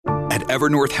At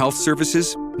Evernorth Health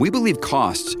Services, we believe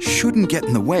costs shouldn't get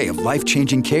in the way of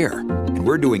life-changing care, and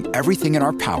we're doing everything in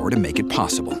our power to make it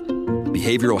possible.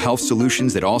 Behavioral health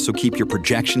solutions that also keep your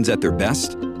projections at their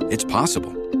best? It's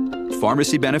possible.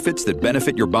 Pharmacy benefits that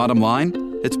benefit your bottom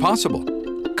line? It's possible.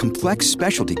 Complex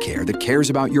specialty care that cares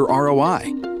about your ROI?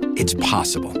 It's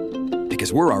possible.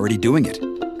 Because we're already doing it.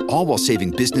 All while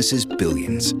saving businesses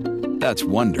billions. That's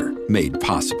Wonder made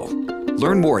possible.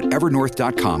 Learn more at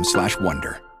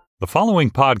evernorth.com/wonder. The following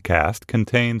podcast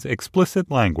contains explicit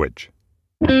language.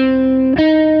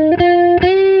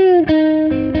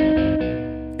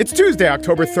 It's Tuesday,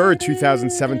 October 3rd,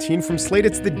 2017. From Slate,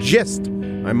 it's The Gist.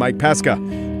 I'm Mike Pesca,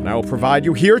 and I will provide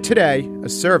you here today a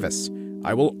service.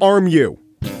 I will arm you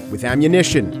with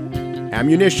ammunition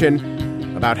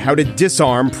about how to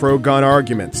disarm pro-gun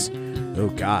arguments. Oh,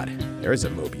 God, there's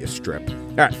a Mobius strip.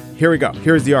 All right, here we go.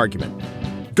 Here's the argument.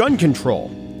 Gun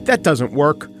control. That doesn't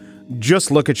work.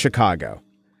 Just look at Chicago.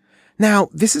 Now,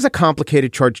 this is a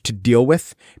complicated charge to deal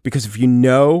with because if you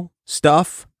know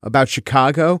stuff about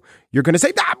Chicago, you're going to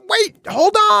say, wait,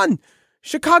 hold on.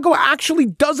 Chicago actually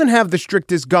doesn't have the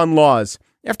strictest gun laws.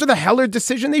 After the Heller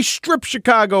decision, they stripped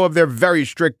Chicago of their very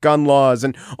strict gun laws.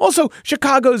 And also,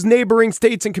 Chicago's neighboring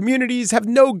states and communities have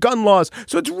no gun laws.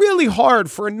 So it's really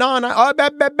hard for a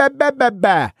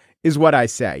is what I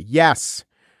say. Yes.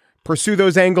 Pursue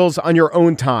those angles on your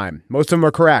own time. Most of them are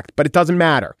correct, but it doesn't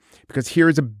matter because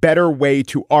here's a better way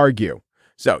to argue.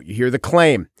 So you hear the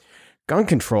claim. Gun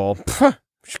control,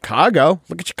 Chicago.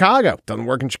 Look at Chicago. Doesn't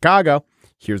work in Chicago.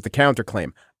 Here's the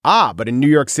counterclaim. But in New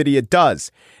York City, it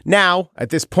does. Now, at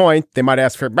this point, they might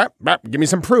ask for, give me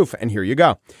some proof. And here you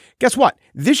go. Guess what?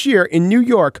 This year in New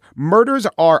York, murders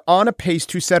are on a pace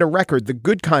to set a record, the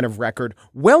good kind of record,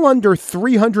 well under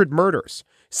 300 murders.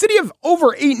 City of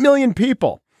over 8 million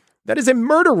people. That is a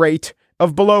murder rate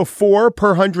of below 4 per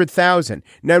 100,000.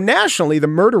 Now, nationally, the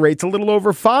murder rate's a little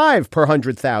over 5 per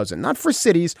 100,000. Not for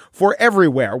cities, for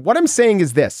everywhere. What I'm saying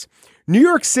is this. New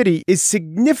York City is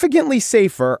significantly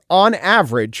safer on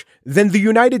average than the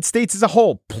United States as a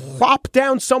whole. Plop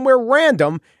down somewhere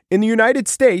random in the United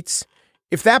States.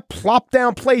 If that plop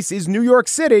down place is New York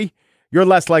City, you're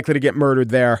less likely to get murdered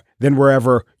there than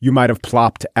wherever you might have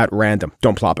plopped at random.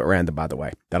 Don't plop at random, by the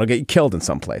way. That'll get you killed in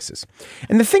some places.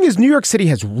 And the thing is, New York City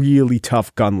has really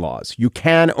tough gun laws. You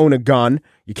can own a gun.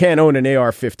 You can't own an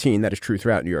AR-15. That is true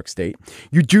throughout New York State.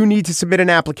 You do need to submit an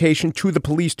application to the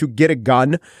police to get a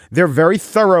gun. They're very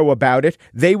thorough about it.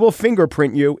 They will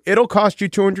fingerprint you. It'll cost you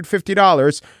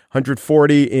 $250,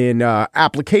 $140 in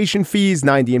application fees,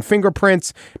 $90 in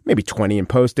fingerprints, maybe $20 in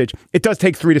postage. It does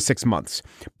take 3 to 6 months,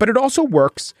 but it also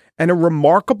works. And a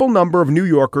remarkable number of New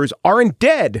Yorkers aren't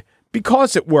dead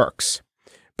because it works.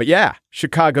 But yeah,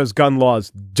 Chicago's gun laws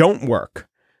don't work.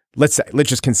 Let's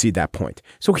just concede that point.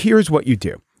 So here's what you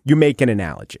do. You make an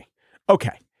analogy.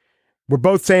 Okay, we're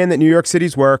both saying that New York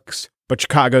City's works, but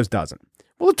Chicago's doesn't.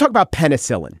 Well, let's talk about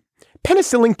penicillin.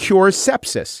 Penicillin cures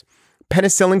sepsis.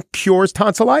 Penicillin cures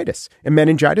tonsillitis and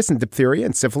meningitis and diphtheria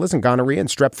and syphilis and gonorrhea and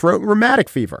strep throat and rheumatic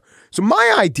fever. So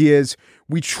my idea is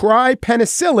we try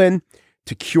penicillin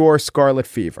to cure scarlet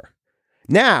fever.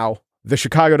 Now, the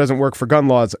Chicago doesn't work for gun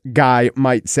laws guy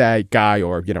might say,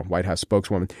 or, White House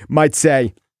spokeswoman might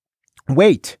say,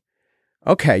 wait,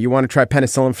 okay, you want to try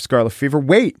penicillin for scarlet fever?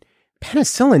 Wait,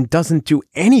 penicillin doesn't do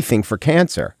anything for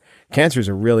cancer. Cancer is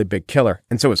a really big killer,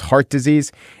 and so is heart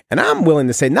disease. And I'm willing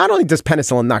to say not only does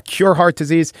penicillin not cure heart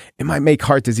disease, it might make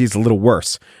heart disease a little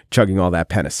worse, chugging all that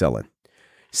penicillin.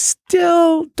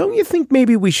 Still, don't you think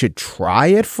maybe we should try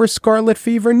it for scarlet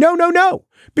fever? No,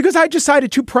 because I just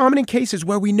cited 2 prominent cases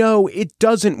where we know it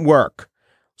doesn't work.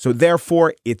 So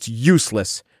therefore, it's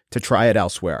useless to try it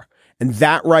elsewhere. And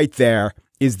that right there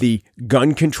is the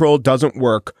gun control doesn't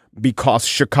work because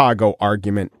Chicago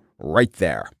argument right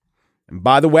there. And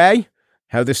by the way,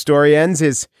 how this story ends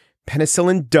is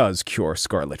penicillin does cure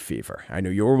scarlet fever. I know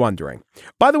you were wondering.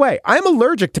 By the way, I'm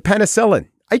allergic to penicillin.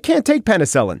 I can't take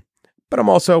penicillin, but I'm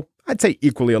also, I'd say,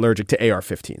 equally allergic to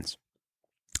AR-15s.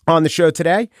 On the show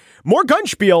today, more gun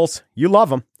spiels. You love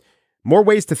them. More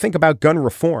ways to think about gun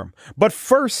reform. But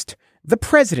first, the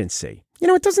presidency.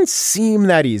 It doesn't seem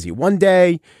that easy. One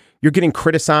day, you're getting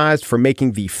criticized for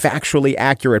making the factually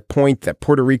accurate point that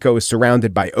Puerto Rico is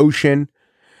surrounded by ocean.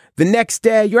 The next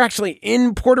day, you're actually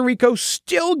in Puerto Rico,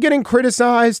 still getting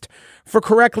criticized for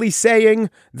correctly saying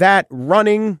that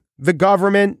running the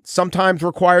government sometimes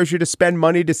requires you to spend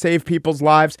money to save people's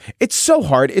lives. It's so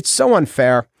hard. It's so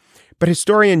unfair. But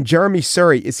historian Jeremi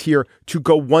Suri is here to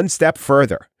go one step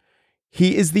further.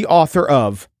 He is the author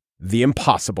of The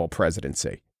Impossible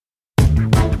Presidency.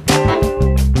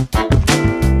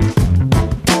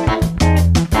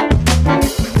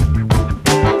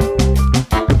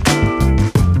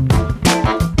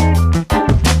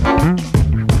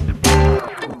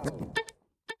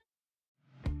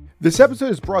 This episode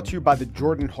is brought to you by the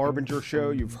Jordan Harbinger Show.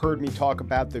 You've heard me talk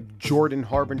about the Jordan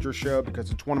Harbinger Show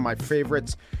because it's one of my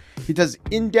favorites. He does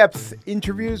in-depth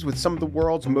interviews with some of the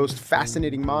world's most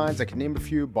fascinating minds. I can name a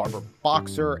few: Barbara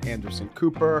Boxer, Anderson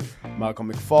Cooper, Michael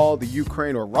McFaul, the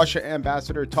Ukraine or Russia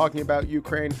ambassador talking about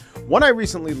Ukraine. One I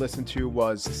recently listened to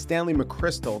was Stanley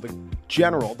McChrystal, the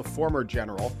general, the former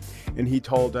general, and he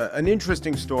told an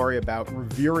interesting story about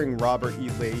revering Robert E.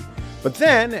 Lee. But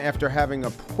then, after having a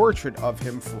portrait of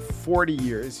him for 40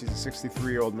 years, he's a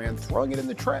 63-year-old man, throwing it in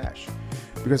the trash.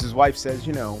 Because his wife says,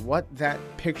 you know, what that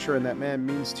picture and that man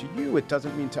means to you, it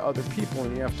doesn't mean to other people,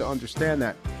 and you have to understand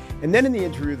that. And then in the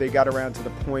interview, they got around to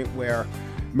the point where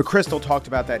McChrystal talked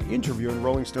about that interview in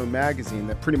Rolling Stone magazine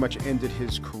that pretty much ended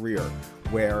his career,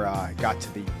 where it got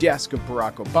to the desk of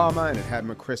Barack Obama, and it had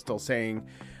McChrystal saying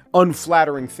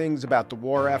unflattering things about the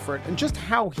war effort, and just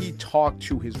how he talked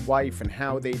to his wife and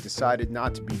how they decided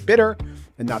not to be bitter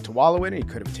and not to wallow in it. He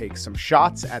could have taken some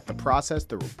shots at the process,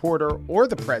 the reporter, or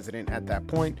the president at that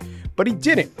point, but he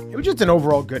didn't. It was just an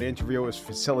overall good interview. It was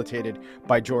facilitated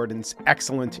by Jordan's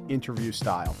excellent interview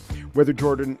style. Whether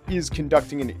Jordan is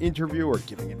conducting an interview or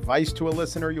giving advice to a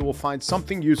listener, you will find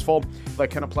something useful that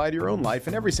can apply to your own life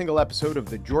in every single episode of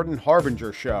the Jordan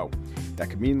Harbinger Show. That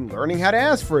could mean learning how to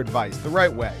ask for advice the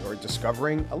right way, or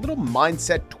discovering a little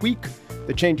mindset tweak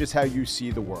that changes how you see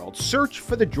the world. Search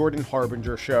for the Jordan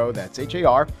Harbinger Show. That's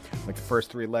H-A-R, like the first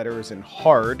three letters, and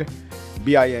hard,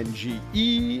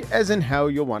 B-I-N-G-E, as in how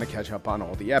you'll want to catch up on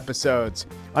all the episodes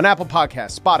on Apple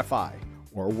Podcasts, Spotify,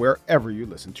 or wherever you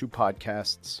listen to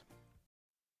podcasts.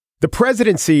 The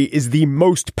presidency is the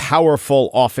most powerful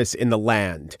office in the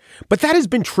land, but that has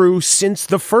been true since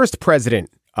the first president.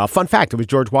 Fun fact, it was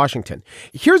George Washington.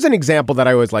 Here's an example that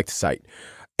I always like to cite.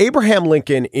 Abraham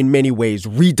Lincoln, in many ways,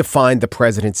 redefined the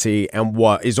presidency and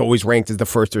what is always ranked as the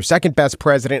first or second best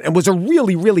president, and was a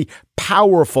really, really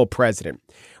powerful president.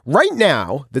 Right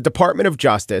now, the Department of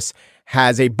Justice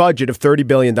has a budget of $30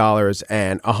 billion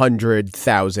and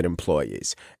 100,000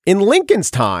 employees. In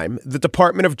Lincoln's time, the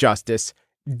Department of Justice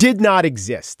did not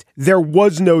exist. There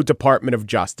was no Department of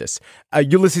Justice.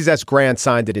 Ulysses S. Grant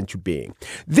signed it into being.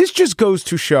 This just goes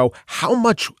to show how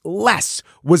much less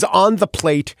was on the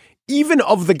plate, even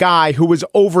of the guy who was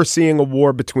overseeing a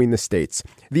war between the states.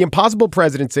 The Impossible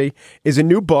Presidency is a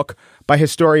new book by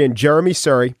historian Jeremi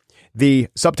Suri. The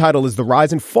subtitle is The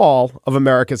Rise and Fall of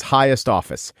America's Highest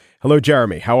Office. Hello,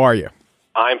 Jeremy. How are you?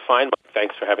 I'm fine.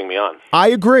 Thanks for having me on. I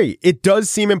agree. It does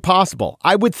seem impossible.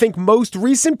 I would think most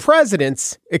recent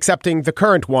presidents, excepting the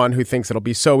current one who thinks it'll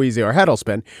be so easy our head will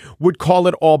spin, would call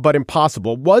it all but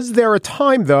impossible. Was there a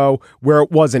time, though, where it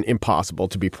wasn't impossible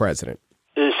to be president?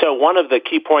 So one of the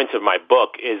key points of my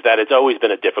book is that it's always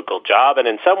been a difficult job, and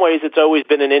in some ways it's always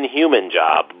been an inhuman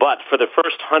job. But for the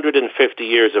first 150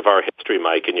 years of our history,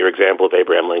 Mike, and your example of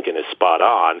Abraham Lincoln is spot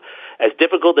on, as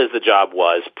difficult as the job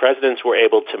was, presidents were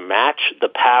able to match the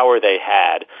power they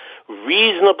had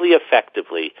reasonably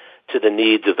effectively to the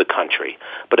needs of the country.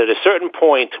 But at a certain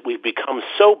point, we've become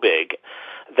so big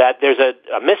that there's a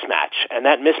mismatch, and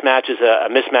that mismatch is a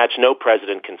mismatch no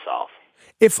president can solve.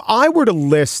 If I were to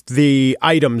list the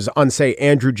items on, say,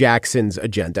 Andrew Jackson's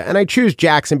agenda, and I choose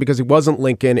Jackson because he wasn't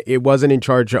Lincoln, it wasn't in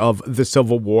charge of the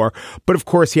Civil War, but of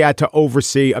course he had to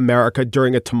oversee America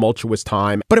during a tumultuous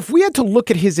time. But if we had to look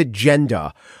at his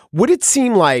agenda, would it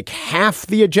seem like half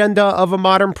the agenda of a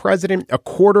modern president, a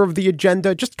quarter of the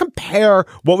agenda? Just compare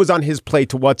what was on his plate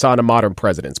to what's on a modern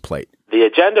president's plate. The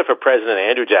agenda for President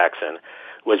Andrew Jackson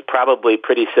was probably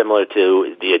pretty similar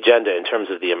to the agenda in terms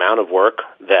of the amount of work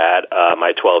that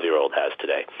my 12-year-old has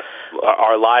today.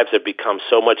 Our lives have become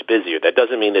so much busier. That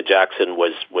doesn't mean that Jackson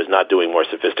was not doing more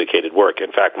sophisticated work.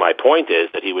 In fact, my point is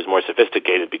that he was more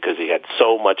sophisticated because he had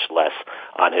so much less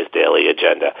on his daily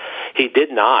agenda. He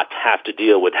did not have to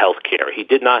deal with health care. He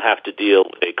did not have to deal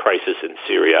with a crisis in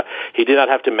Syria. He did not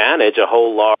have to manage a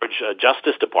whole large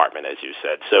Justice Department, as you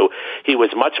said. So he was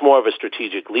much more of a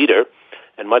strategic leader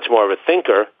and much more of a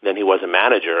thinker than he was a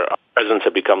manager. Our presidents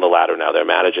have become the latter now. They're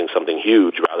managing something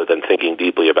huge rather than thinking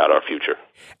deeply about our future.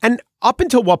 And up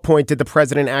until what point did the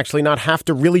president actually not have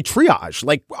to really triage?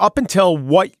 Like, up until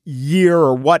what year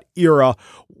or what era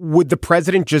would the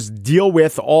president just deal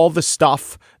with all the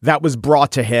stuff that was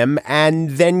brought to him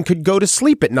and then could go to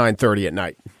sleep at 9:30 at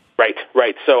night?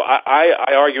 Right. So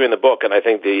I argue in the book, and I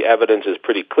think the evidence is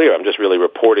pretty clear. I'm just really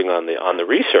reporting on the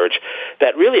research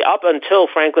that really up until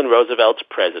Franklin Roosevelt's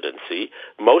presidency,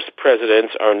 most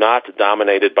presidents are not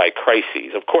dominated by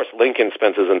crises. Of course, Lincoln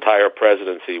spent his entire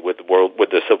presidency with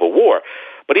the Civil War.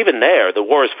 But even there, the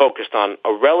war is focused on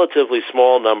a relatively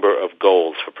small number of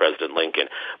goals for President Lincoln.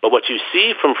 But what you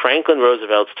see from Franklin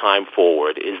Roosevelt's time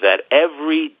forward is that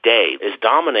every day is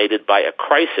dominated by a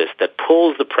crisis that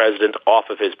pulls the president off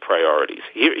of his priorities.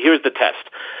 Here's the test.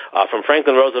 From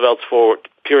Franklin Roosevelt's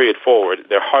period forward,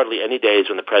 there are hardly any days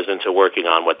when the presidents are working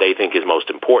on what they think is most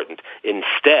important.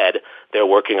 Instead, they're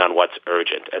working on what's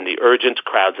urgent, and the urgent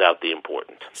crowds out the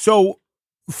important. So,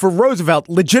 for Roosevelt,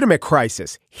 legitimate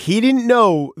crisis. He didn't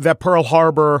know that Pearl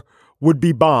Harbor would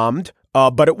be bombed,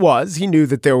 but it was. He knew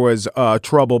that there was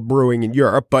trouble brewing in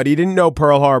Europe, but he didn't know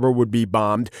Pearl Harbor would be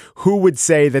bombed. Who would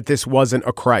say that this wasn't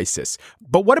a crisis?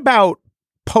 But what about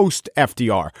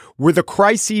post-FDR? Were the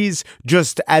crises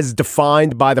just as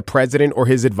defined by the president or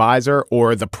his advisor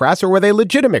or the press, or were they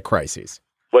legitimate crises?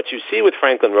 What you see with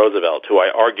Franklin Roosevelt, who I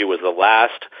argue was the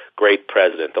last great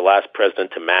president, the last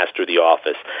president to master the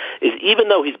office, is even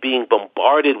though he's being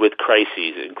bombarded with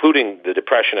crises, including the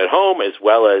Depression at home as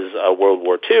well as World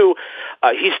War II,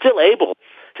 he's still able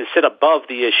to sit above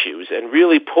the issues and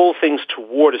really pull things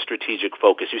toward a strategic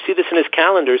focus. You see this in his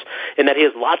calendars in that he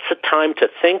has lots of time to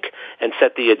think and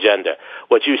set the agenda.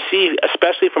 What you see,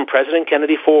 especially from President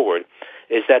Kennedy forward,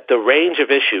 is that the range of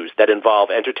issues that involve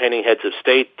entertaining heads of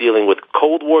state dealing with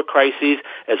Cold War crises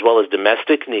as well as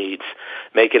domestic needs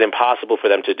make it impossible for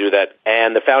them to do that.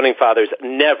 And the Founding Fathers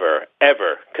never,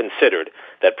 ever considered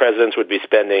that presidents would be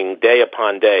spending day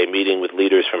upon day meeting with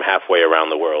leaders from halfway around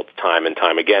the world time and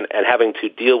time again and having to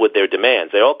deal with their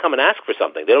demands. They all come and ask for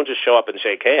something. They don't just show up and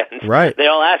shake hands. Right. They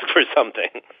all ask for something.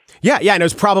 Yeah, and it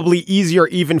was probably easier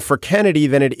even for Kennedy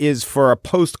than it is for a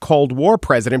post-Cold War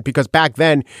president, because back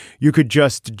then you could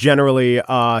just generally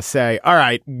say, all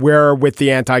right, we're with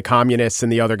the anti-communists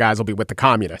and the other guys will be with the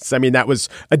communists. I mean, that was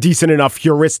a decent enough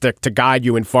heuristic to guide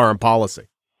you in foreign policy.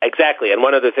 Exactly. And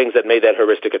one of the things that made that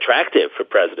heuristic attractive for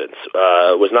presidents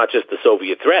was not just the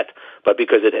Soviet threat, but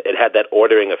because it had that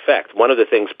ordering effect. One of the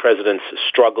things presidents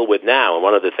struggle with now, and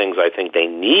one of the things I think they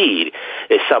need,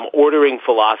 is some ordering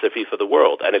philosophy for the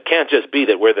world. And it can't just be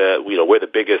that we're the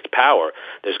biggest power.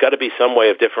 There's got to be some way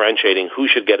of differentiating who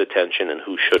should get attention and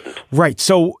who shouldn't. Right.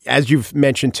 So, as you've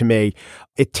mentioned to me,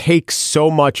 it takes so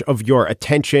much of your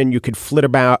attention. You could flit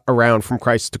around from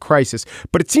crisis to crisis.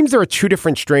 But it seems there are two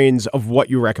different strains of what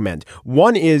you recommend.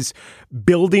 One is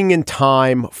building in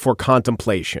time for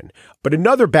contemplation. But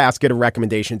another basket of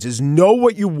recommendations is know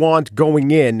what you want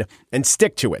going in and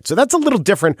stick to it. So that's a little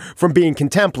different from being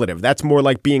contemplative. That's more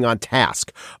like being on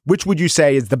task. Which would you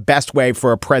say is the best way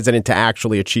for a president to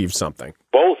actually achieve something?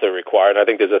 Both are required. I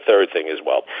think there's a third thing as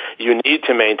well. You need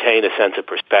to maintain a sense of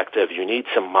perspective. You need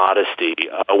some modesty.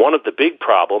 One of the big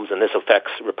problems, and this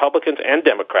affects Republicans and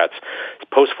Democrats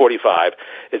post-45,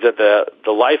 is that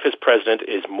the life as president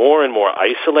is more and more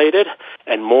isolated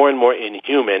and more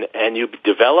inhuman, and you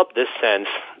develop this sense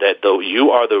that though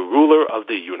you are the ruler of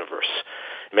the universe.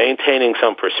 Maintaining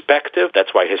some perspective,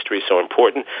 that's why history is so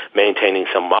important, maintaining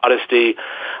some modesty.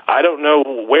 I don't know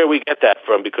where we get that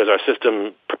from because our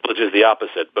system privileges the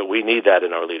opposite, but we need that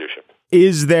in our leadership.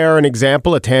 Is there an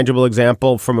example, a tangible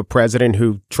example from a president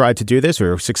who tried to do this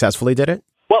or successfully did it?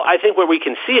 Well, I think where we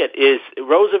can see it is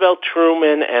Roosevelt,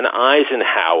 Truman, and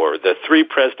Eisenhower, the three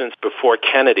presidents before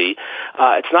Kennedy.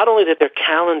 It's not only that their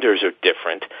calendars are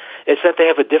different, it's that they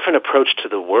have a different approach to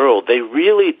the world. They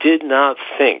really did not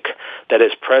think that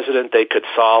as president they could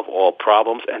solve all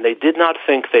problems, and they did not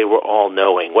think they were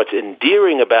all-knowing. What's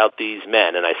endearing about these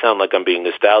men, and I sound like I'm being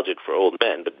nostalgic for old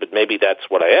men, but maybe that's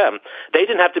what I am, they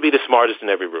didn't have to be the smartest in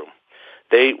every room.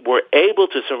 They were able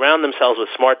to surround themselves with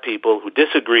smart people who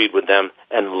disagreed with them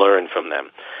and learn from them.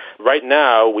 Right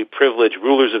now, we privilege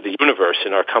rulers of the universe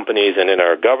in our companies and in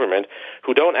our government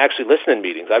who don't actually listen in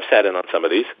meetings. I've sat in on some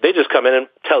of these. They just come in and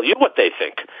tell you what they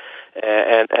think.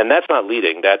 And that's not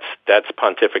leading. That's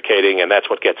pontificating, and that's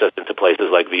what gets us into places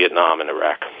like Vietnam and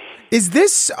Iraq. Is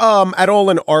this at all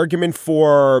an argument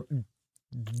for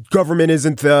government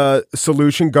isn't the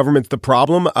solution, government's the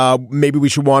problem? Maybe we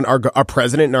should want our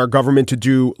president and our government to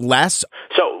do less?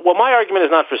 Well, my argument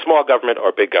is not for small government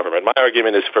or big government. My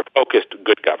argument is for focused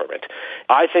good government.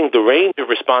 I think the range of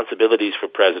responsibilities for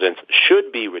presidents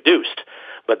should be reduced,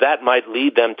 but that might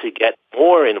lead them to get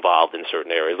more involved in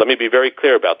certain areas. Let me be very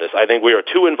clear about this. I think we are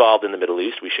too involved in the Middle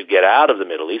East. We should get out of the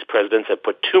Middle East. Presidents have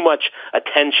put too much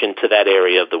attention to that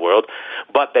area of the world,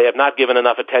 but they have not given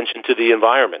enough attention to the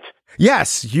environment.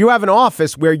 Yes, you have an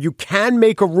office where you can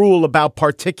make a rule about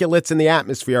particulates in the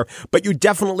atmosphere, but you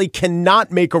definitely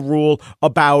cannot make a rule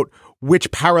about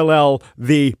which parallel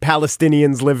the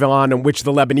Palestinians live on and which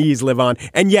the Lebanese live on,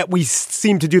 and yet we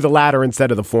seem to do the latter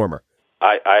instead of the former.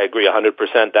 I agree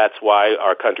 100%. That's why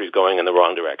our country's going in the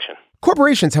wrong direction.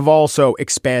 Corporations have also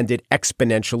expanded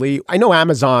exponentially. I know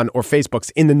Amazon or Facebook's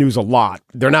in the news a lot.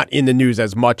 They're not in the news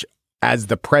as much as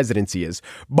the presidency is,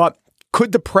 but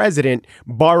could the president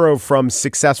borrow from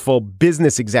successful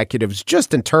business executives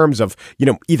just in terms of,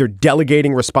 either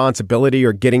delegating responsibility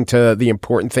or getting to the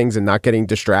important things and not getting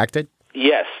distracted?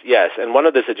 Yes. And one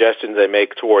of the suggestions I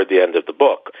make toward the end of the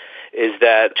book is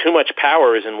that too much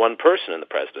power is in one person in the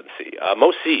presidency.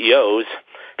 Most CEOs,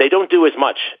 they don't do as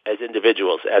much as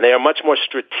individuals, and they are much more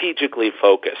strategically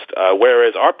focused,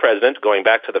 whereas our president, going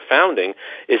back to the founding,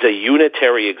 is a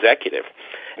unitary executive.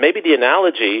 Maybe the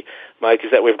analogy, Mike,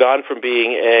 is that we've gone from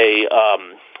being a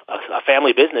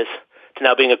family business to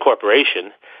now being a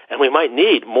corporation, and we might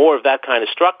need more of that kind of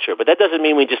structure. But that doesn't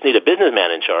mean we just need a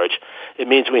businessman in charge. It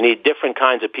means we need different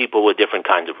kinds of people with different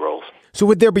kinds of roles. So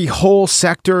would there be whole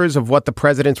sectors of what the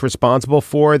president's responsible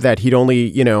for that he'd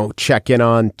only, check in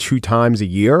on 2 times a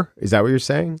year? Is that what you're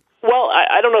saying? Well,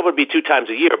 I don't know if it would be 2 times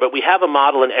a year, but we have a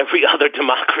model in every other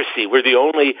democracy. We're the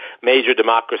only major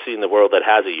democracy in the world that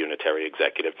has a unitary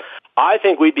executive. I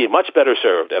think we'd be much better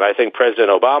served, and I think President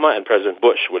Obama and President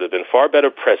Bush would have been far better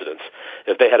presidents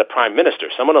if they had a prime minister,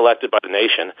 someone elected by the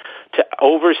nation, to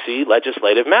oversee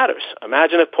legislative matters.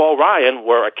 Imagine if Paul Ryan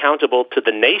were accountable to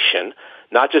the nation,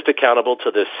 not just accountable to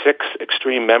the 6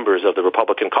 extreme members of the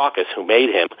Republican caucus who made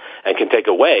him and can take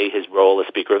away his role as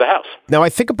Speaker of the House. Now, I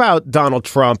think about Donald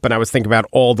Trump, and I was thinking about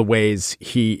all the ways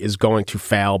he is going to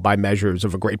fail by measures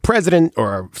of a great president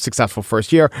or a successful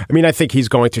first year. I mean, I think he's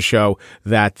going to show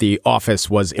that the office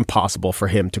was impossible for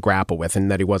him to grapple with and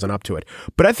that he wasn't up to it.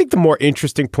 But I think the more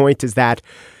interesting point is that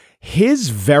his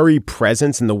very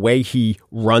presence and the way he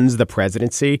runs the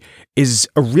presidency is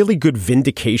a really good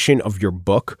vindication of your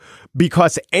book,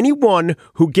 because anyone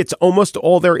who gets almost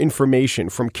all their information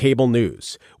from cable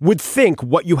news would think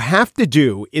what you have to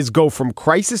do is go from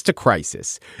crisis to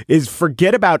crisis, is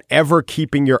forget about ever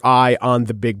keeping your eye on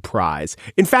the big prize.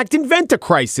 In fact, invent a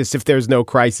crisis if there's no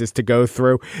crisis to go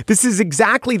through. This is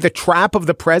exactly the trap of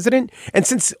the president. And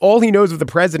since all he knows of the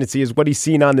presidency is what he's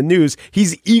seen on the news,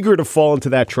 he's eager to fall into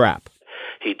that trap.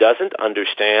 He doesn't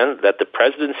understand that the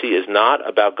presidency is not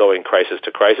about going crisis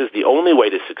to crisis. The only way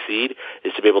to succeed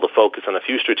is to be able to focus on a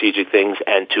few strategic things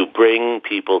and to bring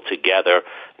people together,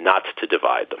 not to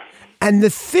divide them. And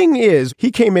the thing is, he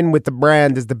came in with the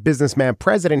brand as the businessman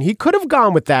president. He could have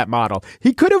gone with that model.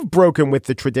 He could have broken with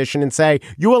the tradition and say,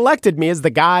 you elected me as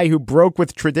the guy who broke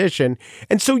with tradition.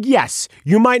 And so, yes,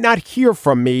 you might not hear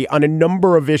from me on a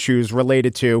number of issues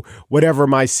related to whatever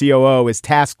my COO is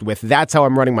tasked with. That's how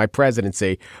I'm running my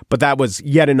presidency. But that was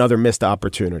yet another missed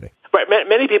opportunity. Right.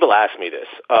 Many people ask me this,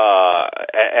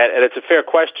 and it's a fair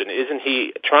question. Isn't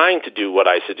he trying to do what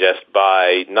I suggest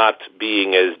by not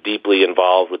being as deeply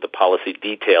involved with the policy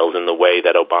details in the way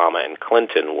that Obama and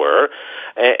Clinton were?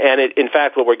 And in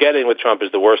fact, what we're getting with Trump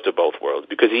is the worst of both worlds,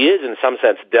 because he is, in some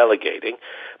sense, delegating,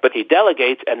 but he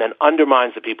delegates and then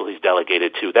undermines the people he's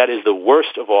delegated to. That is the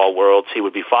worst of all worlds. He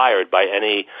would be fired by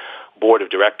any board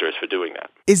of directors for doing that.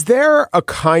 Is there a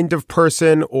kind of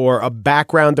person or a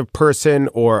background of person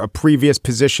or a previous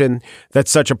position that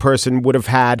such a person would have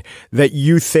had that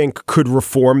you think could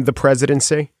reform the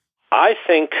presidency? I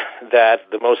think that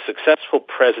the most successful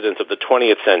presidents of the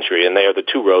 20th century, and they are the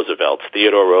 2 Roosevelts,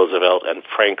 Theodore Roosevelt and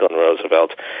Franklin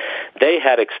Roosevelt, they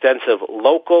had extensive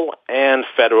local and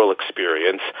federal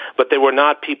experience, but they were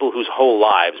not people whose whole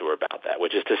lives were about that,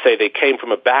 which is to say they came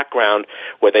from a background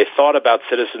where they thought about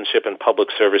citizenship and public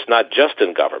service not just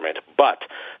in government, but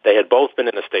they had both been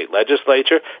in the state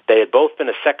legislature, they had both been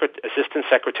assistant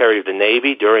secretary of the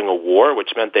Navy during a war,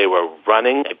 which meant they were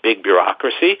running a big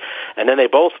bureaucracy, and then they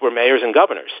both were mayors and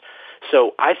governors.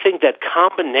 So I think that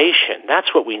combination,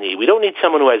 that's what we need. We don't need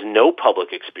someone who has no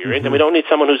public experience, and we don't need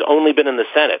someone who's only been in the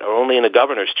Senate or only in a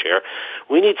governor's chair.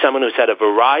 We need someone who's had a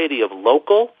variety of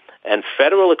local and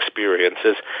federal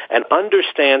experiences and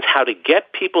understands how to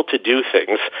get people to do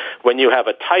things when you have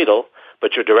a title,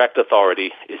 but your direct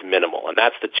authority is minimal. And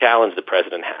that's the challenge the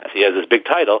president has. He has this big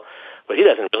title, but he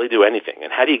doesn't really do anything.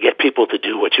 And how do you get people to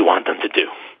do what you want them to do?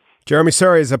 Jeremi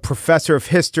Suri is a professor of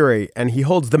history, and he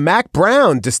holds the Mac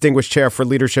Brown Distinguished Chair for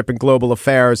Leadership in Global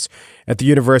Affairs at the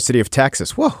University of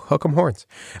Texas. Whoa, hook 'em horns.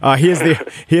 He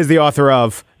is the author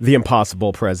of The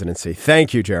Impossible Presidency.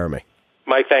 Thank you, Jeremi.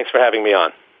 Mike, thanks for having me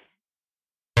on.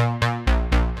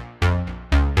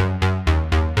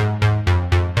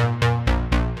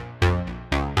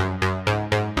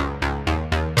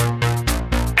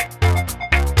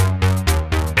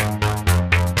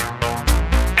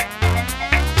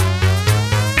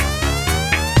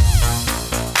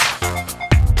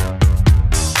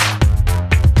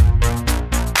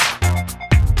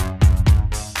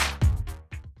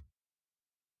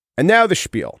 And now the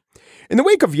spiel. In the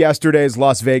wake of yesterday's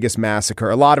Las Vegas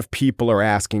massacre, a lot of people are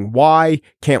asking, why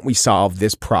can't we solve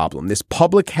this problem, this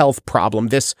public health problem,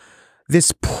 this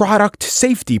product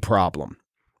safety problem?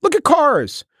 Look at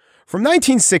cars. From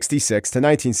 1966 to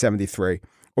 1973,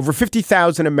 over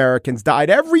 50,000 Americans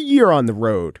died every year on the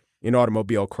road in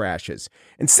automobile crashes.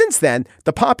 And since then,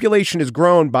 the population has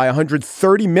grown by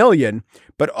 130 million,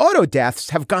 but auto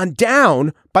deaths have gone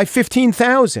down by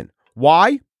 15,000.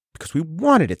 Why? Because we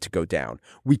wanted it to go down.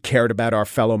 We cared about our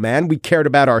fellow man. We cared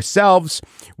about ourselves.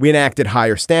 We enacted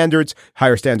higher standards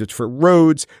for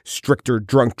roads, stricter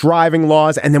drunk driving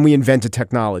laws, and then we invented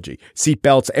technology.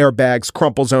 Seatbelts, airbags,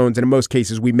 crumple zones, and in most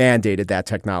cases, we mandated that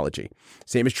technology.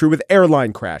 Same is true with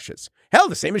airline crashes. Hell,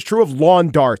 the same is true of lawn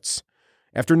darts.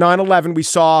 After 9/11, we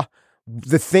saw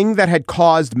the thing that had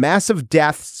caused massive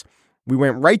deaths. We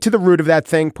went right to the root of that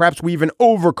thing. Perhaps we even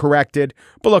overcorrected.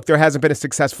 But look, there hasn't been a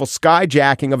successful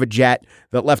skyjacking of a jet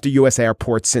that left a U.S.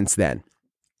 airport since then.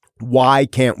 Why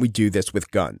can't we do this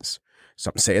with guns?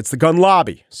 Some say it's the gun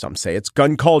lobby. Some say it's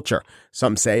gun culture.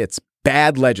 Some say it's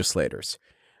bad legislators.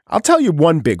 I'll tell you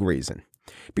one big reason.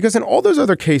 Because in all those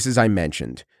other cases I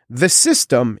mentioned, the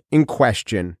system in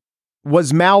question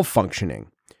was malfunctioning.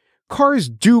 Cars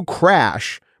do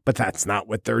crash, but that's not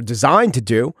what they're designed to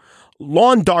do.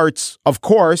 Lawn darts, of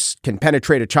course, can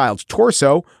penetrate a child's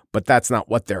torso, but that's not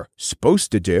what they're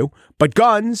supposed to do. But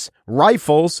guns,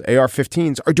 rifles,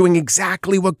 AR-15s, are doing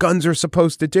exactly what guns are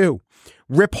supposed to do.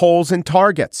 Rip holes in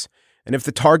targets. And if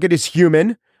the target is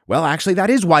human, well, actually, that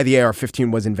is why the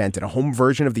AR-15 was invented, a home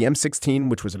version of the M16,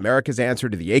 which was America's answer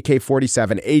to the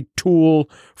AK-47, a tool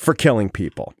for killing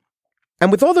people.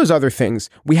 And with all those other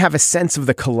things, we have a sense of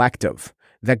the collective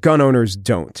that gun owners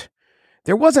don't.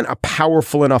 There wasn't a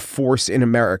powerful enough force in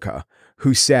America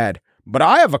who said, but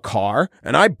I have a car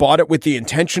and I bought it with the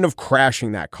intention of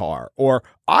crashing that car. Or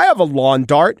I have a lawn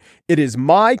dart. It is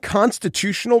my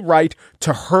constitutional right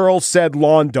to hurl said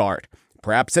lawn dart,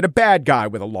 perhaps at a bad guy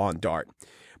with a lawn dart.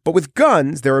 But with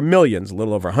guns, there are millions, a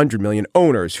little over 100 million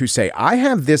owners who say, I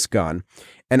have this gun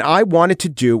and I want it to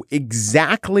do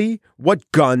exactly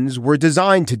what guns were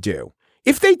designed to do.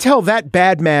 If they tell that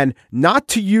bad man not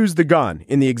to use the gun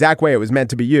in the exact way it was meant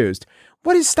to be used,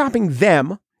 what is stopping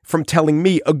them from telling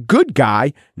me, a good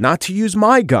guy, not to use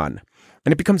my gun?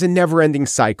 And it becomes a never-ending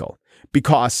cycle.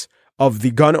 Because of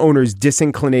the gun owner's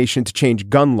disinclination to change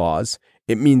gun laws,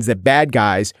 it means that bad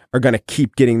guys are going to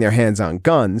keep getting their hands on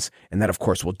guns, and that, of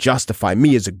course, will justify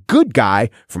me as a good guy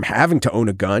from having to own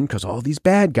a gun because all these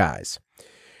bad guys.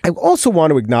 I also want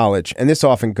to acknowledge, and this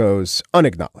often goes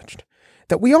unacknowledged,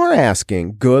 that we are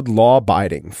asking good,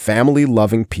 law-abiding,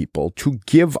 family-loving people to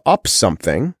give up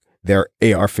something, their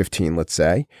AR-15, let's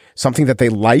say, something that they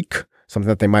like, something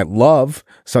that they might love,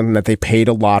 something that they paid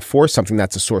a lot for, something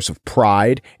that's a source of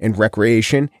pride and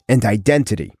recreation and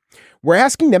identity. We're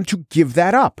asking them to give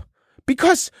that up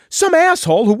because some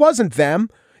asshole who wasn't them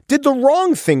did the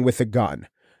wrong thing with a gun,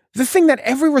 the thing that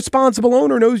every responsible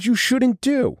owner knows you shouldn't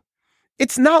do.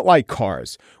 It's not like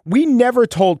cars. We never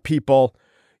told people,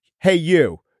 hey,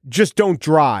 you, just don't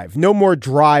drive. No more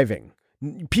driving.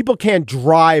 People can't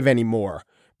drive anymore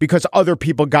because other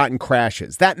people got in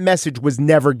crashes. That message was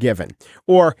never given.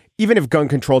 Or even if gun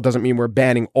control doesn't mean we're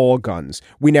banning all guns,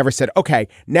 we never said, okay,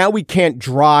 now we can't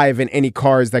drive in any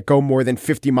cars that go more than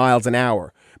 50 miles an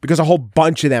hour because a whole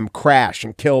bunch of them crash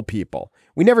and kill people.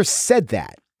 We never said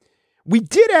that. We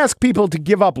did ask people to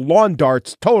give up lawn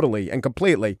darts totally and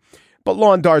completely, but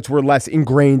lawn darts were less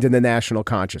ingrained in the national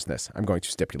consciousness, I'm going to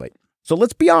stipulate. So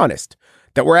let's be honest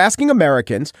that we're asking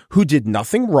Americans who did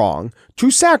nothing wrong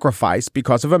to sacrifice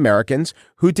because of Americans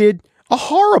who did a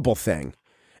horrible thing.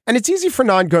 And it's easy for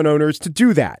non-gun owners to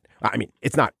do that. I mean,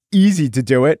 it's not easy to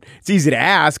do it. It's easy to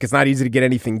ask. It's not easy to get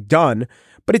anything done.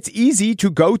 But it's easy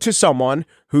to go to someone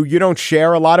who you don't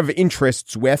share a lot of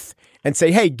interests with and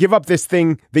say, hey, give up this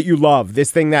thing that you love,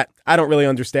 this thing that I don't really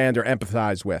understand or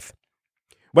empathize with.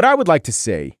 What I would like to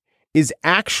see is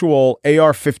actual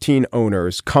AR-15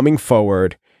 owners coming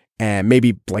forward and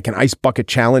maybe like an ice bucket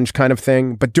challenge kind of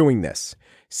thing, but doing this,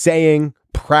 saying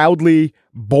proudly,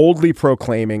 boldly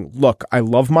proclaiming, look, I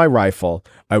love my rifle.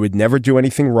 I would never do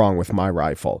anything wrong with my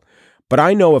rifle. But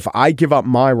I know if I give up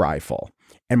my rifle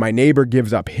and my neighbor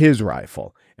gives up his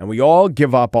rifle and we all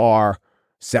give up our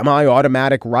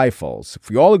semi-automatic rifles, if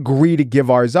we all agree to give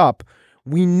ours up,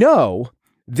 we know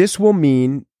this will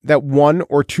mean that 1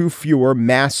 or 2 fewer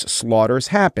mass slaughters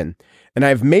happen. And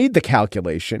I've made the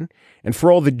calculation, and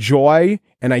for all the joy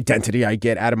and identity I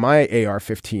get out of my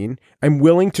AR-15, I'm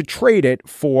willing to trade it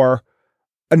for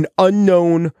an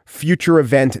unknown future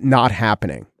event not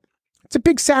happening. It's a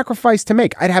big sacrifice to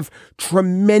make. I'd have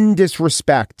tremendous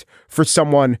respect for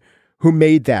someone who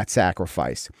made that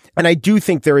sacrifice. And I do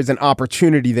think there is an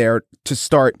opportunity there to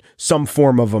start some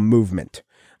form of a movement.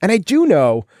 And I do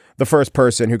know the first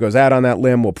person who goes out on that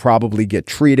limb will probably get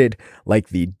treated like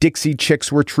the Dixie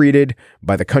Chicks were treated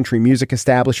by the country music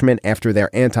establishment after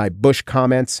their anti-Bush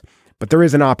comments. But there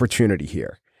is an opportunity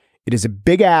here. It is a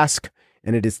big ask,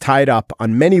 and it is tied up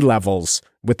on many levels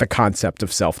with the concept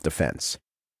of self-defense.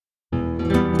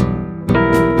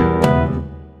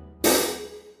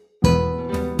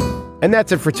 And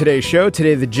that's it for today's show.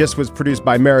 Today, The Gist was produced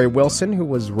by Mary Wilson, who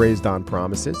was raised on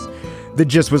promises. The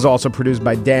Gist was also produced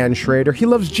by Dan Schrader. He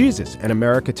loves Jesus and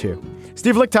America, too.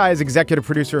 Steve Lichtai is executive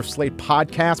producer of Slate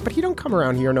Podcast, but he don't come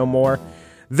around here no more.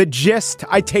 The Gist,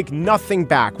 I take nothing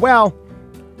back. Well,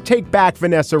 take back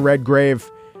Vanessa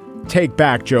Redgrave. Take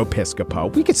back Joe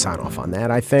Piscopo. We could sign off on that,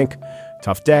 I think.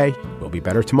 Tough day. We'll be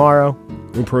better tomorrow.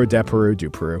 Un Peru, de Peru, du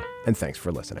Peru. And thanks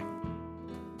for listening.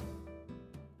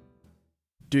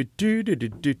 We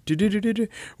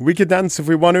could dance if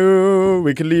we want to.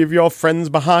 We could leave your friends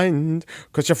behind.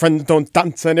 'Cause your friends don't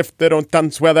dance, and if they don't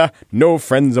dance, well, they're no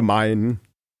friends of mine.